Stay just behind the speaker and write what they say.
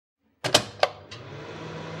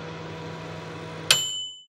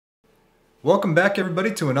Welcome back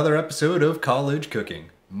everybody to another episode of College Cooking.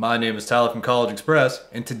 My name is Tyler from CollegeXpress,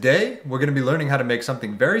 and today we're going to be learning how to make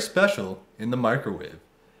something very special in the microwave.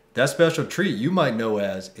 That special treat you might know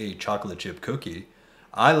as a chocolate chip cookie.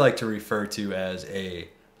 I like to refer to as a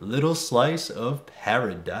little slice of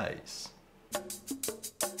paradise.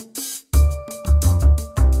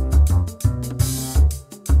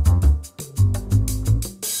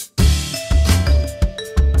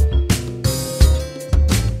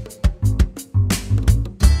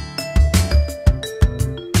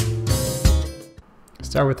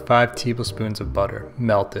 Start with 5 tablespoons of butter.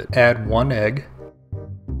 Melt it. Add 1 egg.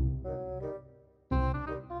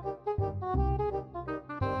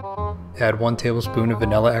 Add 1 tablespoon of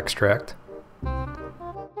vanilla extract.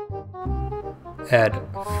 Add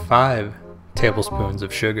 5 tablespoons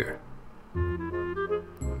of sugar.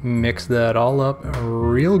 Mix that all up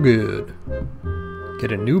real good.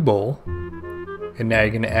 Get a new bowl. And now you're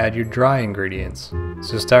going to add your dry ingredients.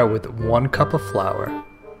 So start with 1 cup of flour.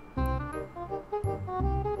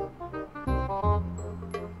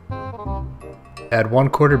 Add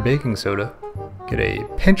 1/4 baking soda. Get a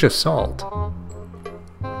pinch of salt.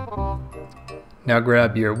 Now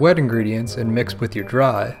grab your wet ingredients and mix with your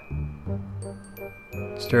dry.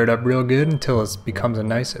 Stir it up real good until it becomes a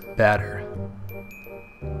nice batter.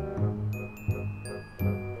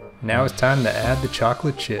 Now it's time to add the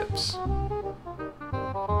chocolate chips.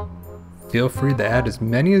 Feel free to add as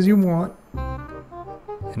many as you want.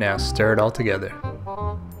 And now stir it all together.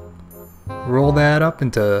 Roll that up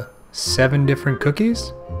into 7 different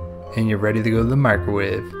cookies, and you're ready to go to the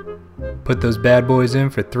microwave. Put those bad boys in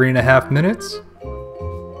for 3.5 minutes.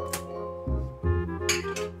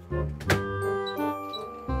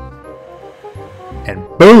 And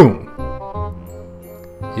boom!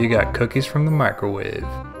 You got cookies from the microwave.